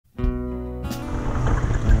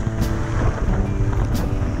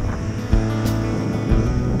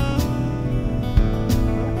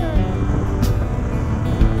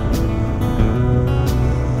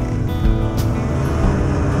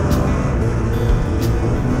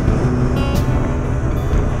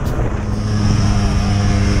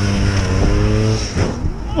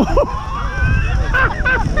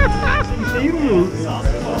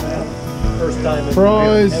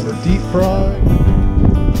Fries, deep fried.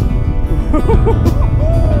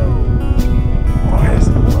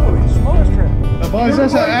 Now boys,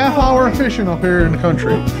 that's a half-hour of fishing up here in the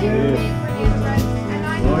country.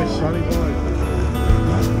 Nice sunny boys.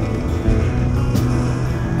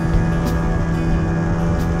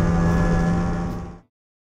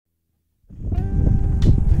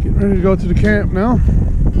 Getting ready to go to the camp now.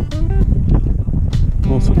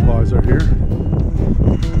 Most of the boys are here.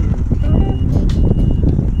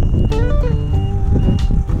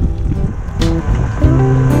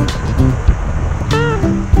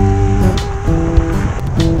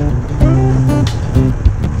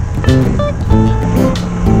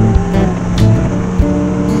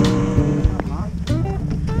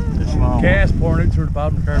 Gas pouring it through the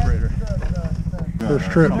bottom of the carburetor.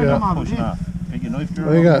 First trip, yeah.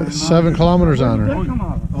 They got 7 kilometers on her.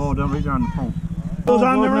 Oh, don't reach on the phone. Goes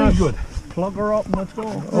on there really good. Plug her up and let's go.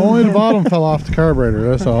 Only the bottom fell off the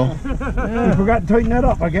carburetor, that's all. Yeah, we forgot to tighten that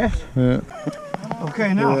up, I guess. Yeah.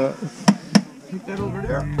 Okay, now. Yeah. Keep that over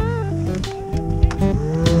there.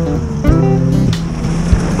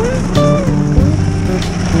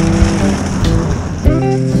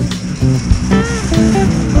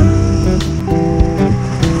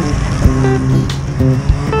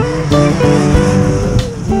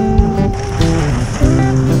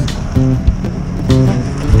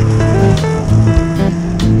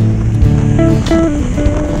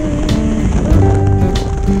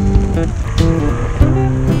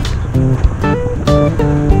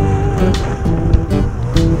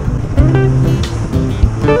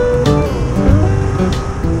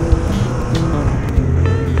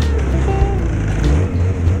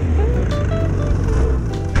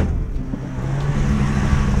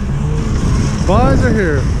 Boys are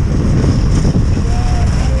here.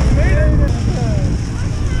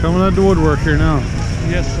 Coming out the woodwork here now.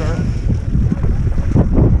 Yes, sir.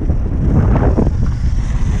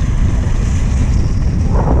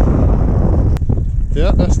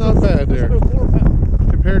 Yeah, that's not bad there.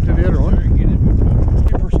 Compared to the other one.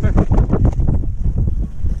 Get perspective.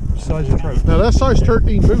 Size of trout. Now that's size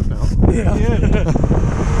 13 boot now. Yeah.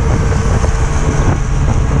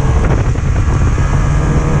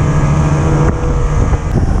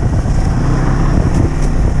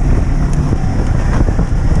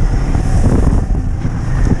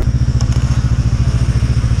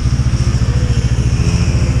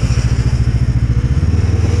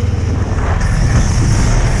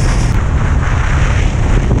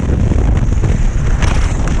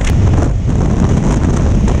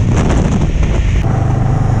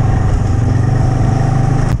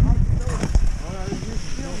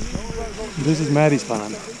 This is Maddie's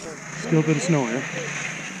pond. Still a bit of snow here.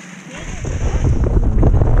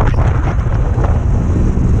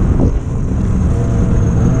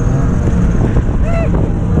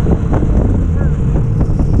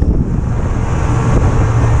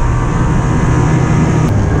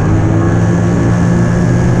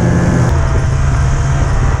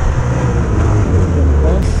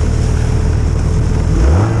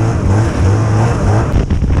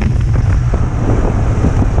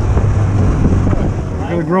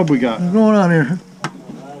 Grub we got. What's going on here?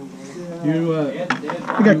 You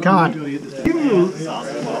We got caught.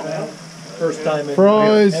 First time in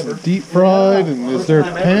fries, deep fried, and is there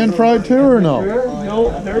pan fried too or no?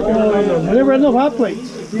 No, there no hot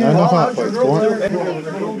plates. Not enough hot plates.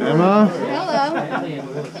 Emma, Hello.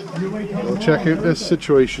 we'll check out this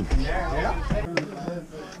situation.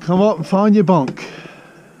 Come up and find your bunk.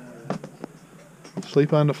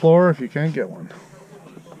 Sleep on the floor if you can't get one.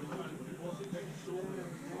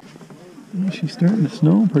 She's starting to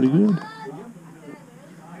snow pretty good.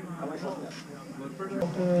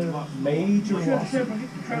 Major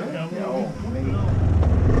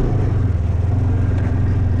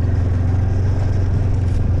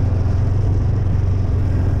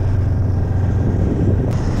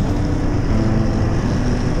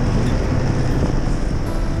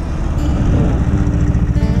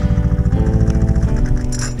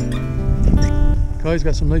Kai's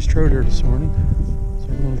got some nice trout here this morning, so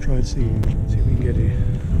we're going to try to see if we can get a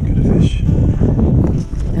fish.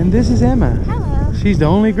 And this is Emma. Hello. She's the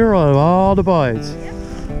only girl out of all the boys,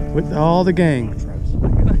 with all the gang.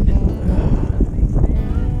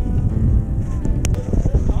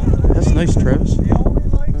 That's nice, Travis.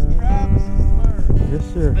 Yes,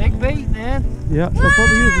 sir. Big bait, man. Yeah, that's what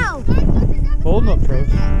we're using. Holding up,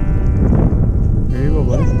 Travis. There you go,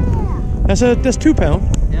 buddy. That's 2 pound.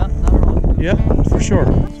 Yeah, not wrong. Yeah, for sure.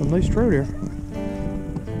 Some nice trout here.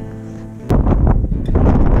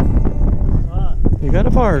 You got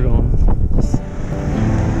a fire going.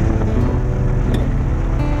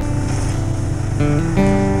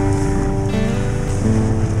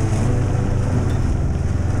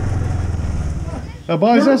 Now,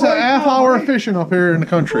 boys, that's a half hour of fishing up here in the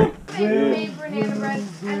country. Nice,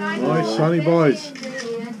 sunny boys.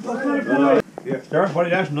 Yeah, there, buddy,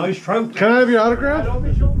 that's nice trout. Can I have your autograph?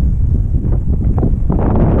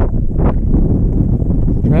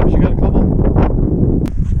 Travis, you got a couple?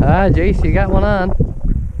 Ah, Jace, you got one on.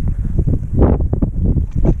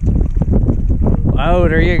 Oh,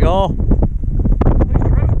 there you go.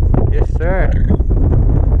 Yes, sir.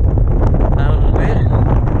 Pound and a bit.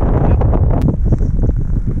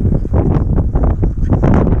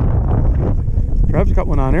 Travis got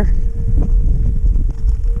one on here.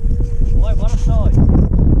 Boy, what a size.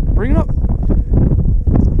 Bring it up.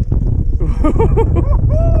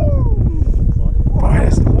 Boy,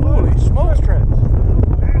 that's, holy smokes, Travis.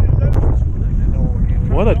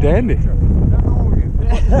 What a dandy.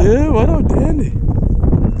 Yeah, what a dandy.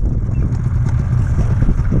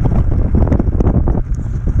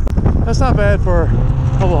 That's not bad for a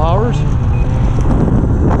couple hours.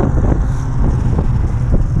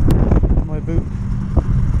 My boot.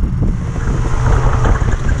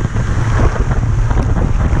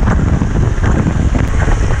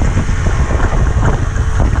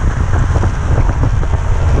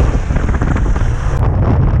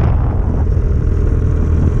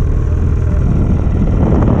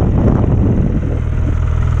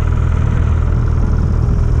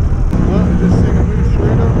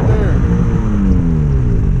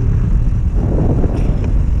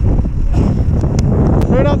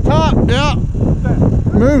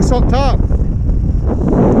 Moose up top.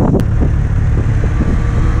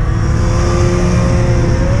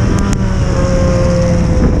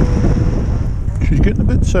 She's getting a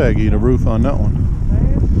bit saggy, the roof on that one.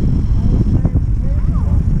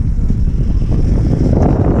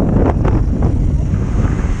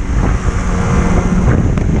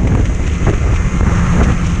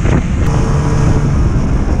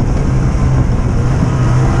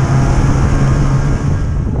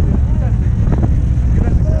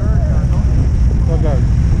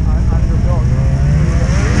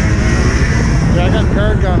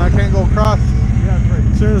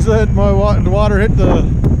 As soon as the water hit the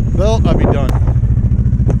belt, I'll be done.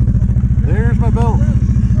 There's my belt.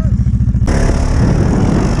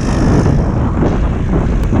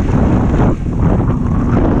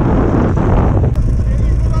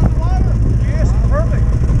 Yes,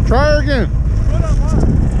 perfect. Try her again.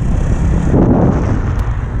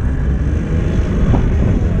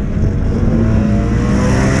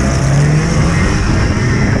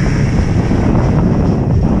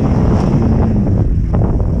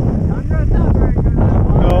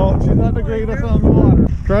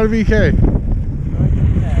 Try to VK.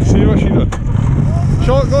 See what she does.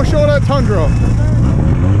 Go show that tundra.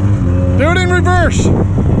 Do it in reverse.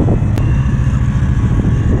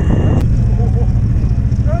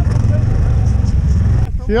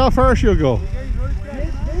 See how far she'll go.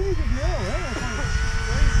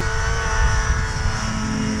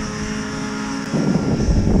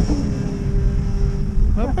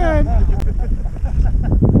 Not bad.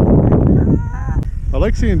 I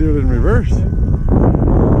like seeing do it in reverse.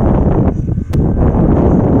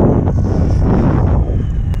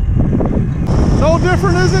 No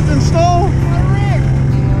different, is it, than snow?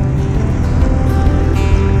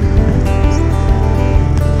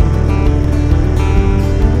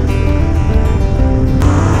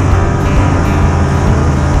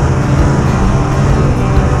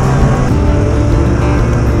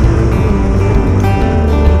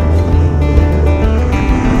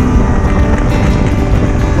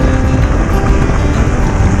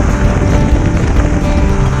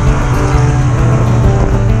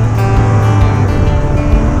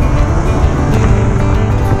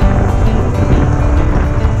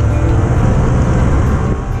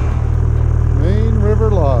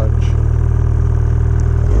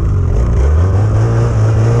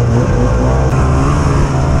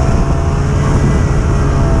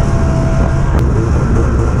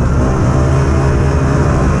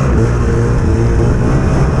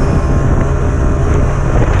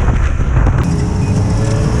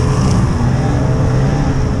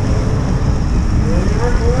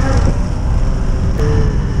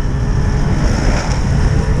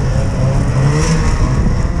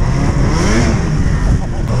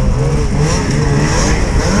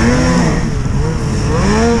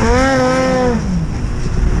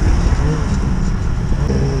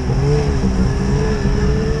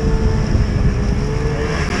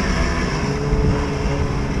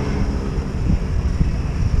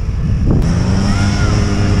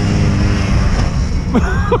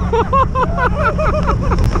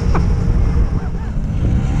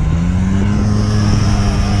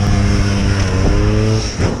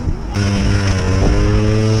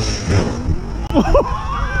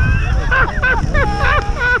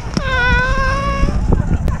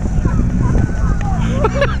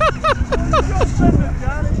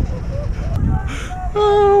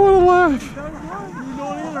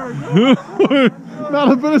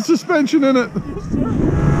 Not a bit of suspension in it. We're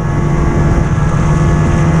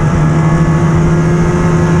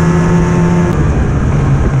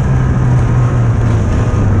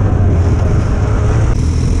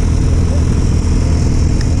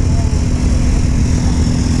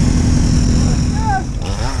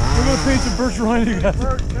gonna paint some birch line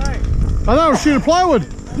together. I thought it was a sheet of plywood.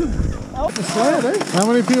 How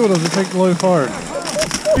many people does it take to load apart?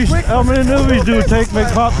 How many newbies do it take to make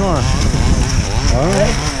popcorn?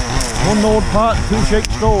 One old pot, 2 shake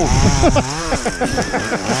stoves.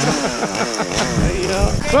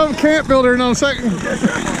 We'll have a camp builder in a second.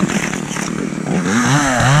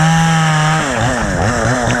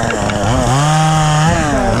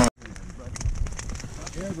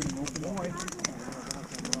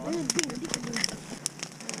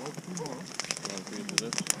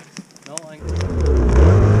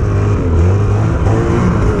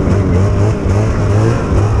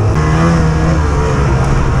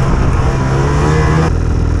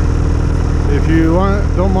 If you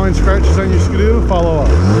don't mind scratches on your skidoo, follow us.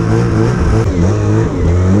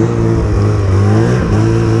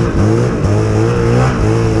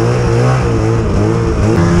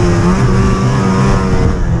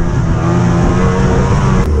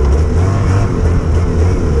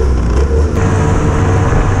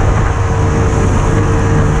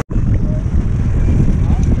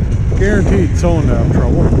 Guaranteed someone to have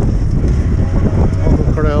trouble. Uncle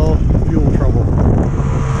Cordell, fuel trouble.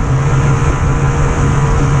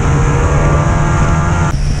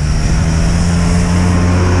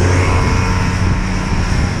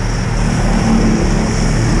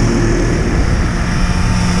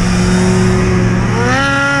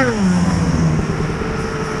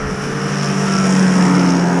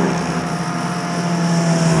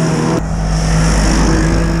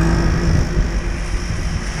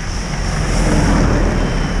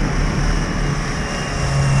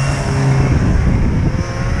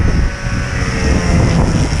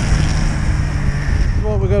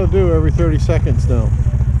 Do every 30 seconds now.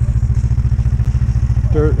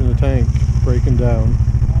 Dirt in the tank breaking down.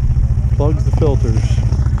 Plugs the filters.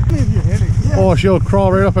 Oh, she'll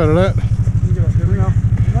crawl right up out of that.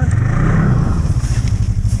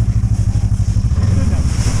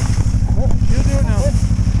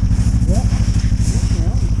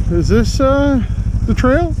 Is this the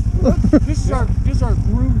trail? This is our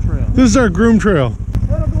groom trail. This is our groom trail.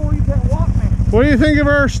 What do you think of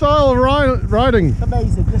our style of riding?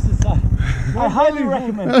 Amazing. This is I highly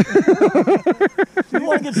recommend it. If you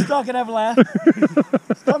want to get stuck and have a laugh,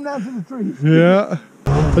 just come down to the trees. Yeah.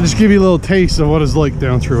 I'll just give you a little taste of what it's like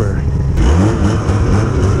down through here.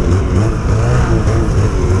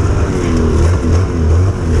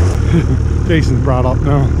 Jason's brought up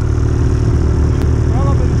now.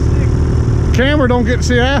 Camera don't get to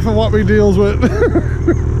see half of what we deals with.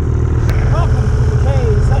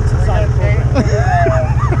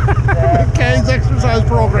 K's exercise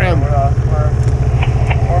program.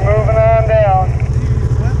 We're moving on down.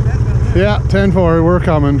 Yeah, 10-4, we're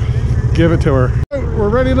coming. Give it to her. We're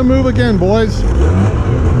ready to move again, boys. She's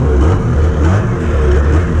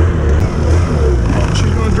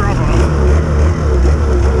gonna drop off.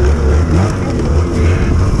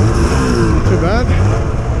 Too bad.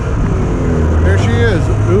 There she is.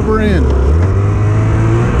 Move her in.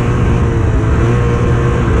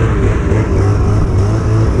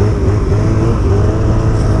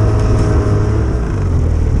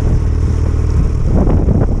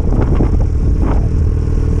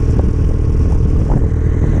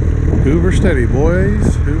 Hoover steady,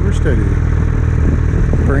 boys. Hoover steady.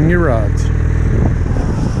 Bring your rods.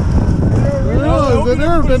 Oh,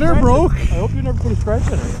 they're broke. I hope you never put a scratch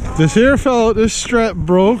in it. This here fell, this strap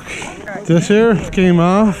broke. This here came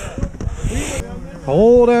off.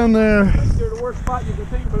 Hole down there.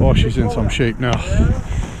 Oh, she's in some shape now.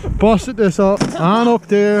 Busted this up, on up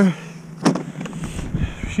there.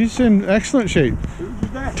 She's in excellent shape.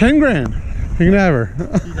 10 grand. You can have her.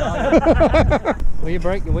 Will you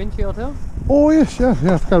break your windshield too? Oh yes, yeah,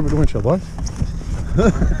 I forgot about the windshield, boys.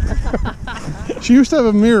 She used to have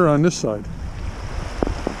a mirror on this side.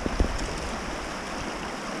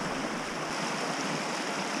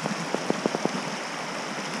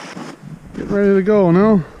 Getting ready to go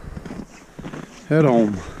now. Head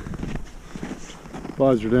home.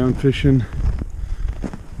 Boys are down fishing.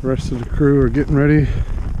 The rest of the crew are getting ready.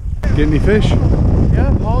 Get any fish?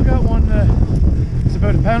 Yeah, Paul got one. It's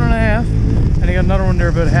about 1.5 pounds, and he got another one there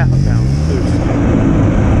about 1/2 pound.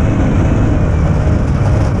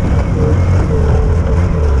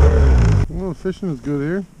 Well, the fishing is good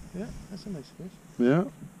here. Yeah, that's a nice fish. Yeah.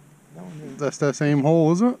 That's that same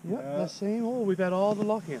hole, isn't it? Yep, that same hole. We've had all the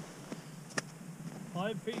luck in.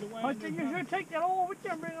 5 feet away. I think you should take that hole with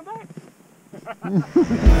you and bring it back.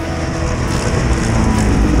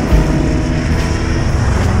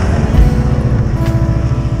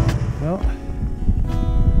 Well,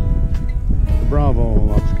 the Bravo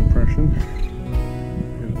lost compression.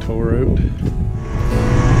 Gonna tow her out.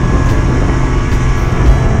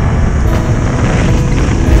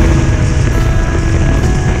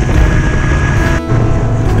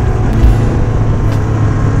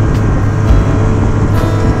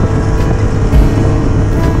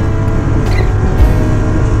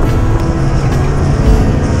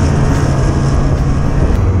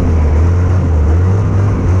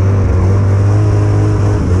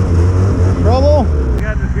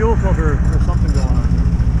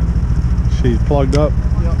 She's plugged up.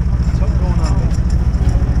 Yep, something going on there.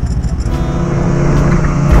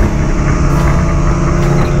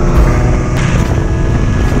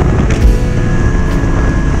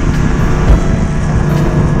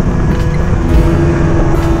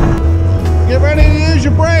 Get ready to use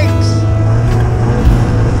your brakes.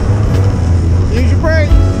 Use your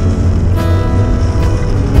brakes.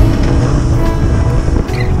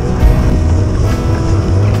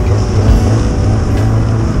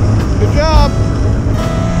 Good job.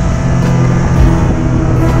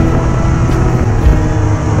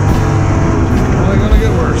 Only gonna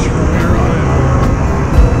get worse from here on in.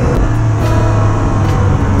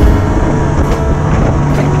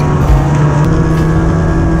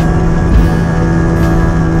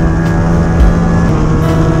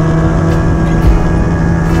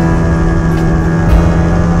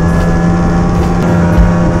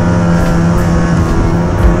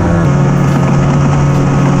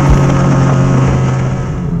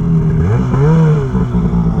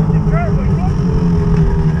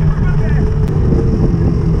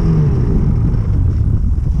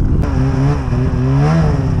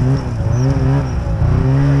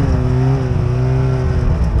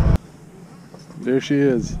 There she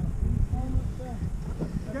is.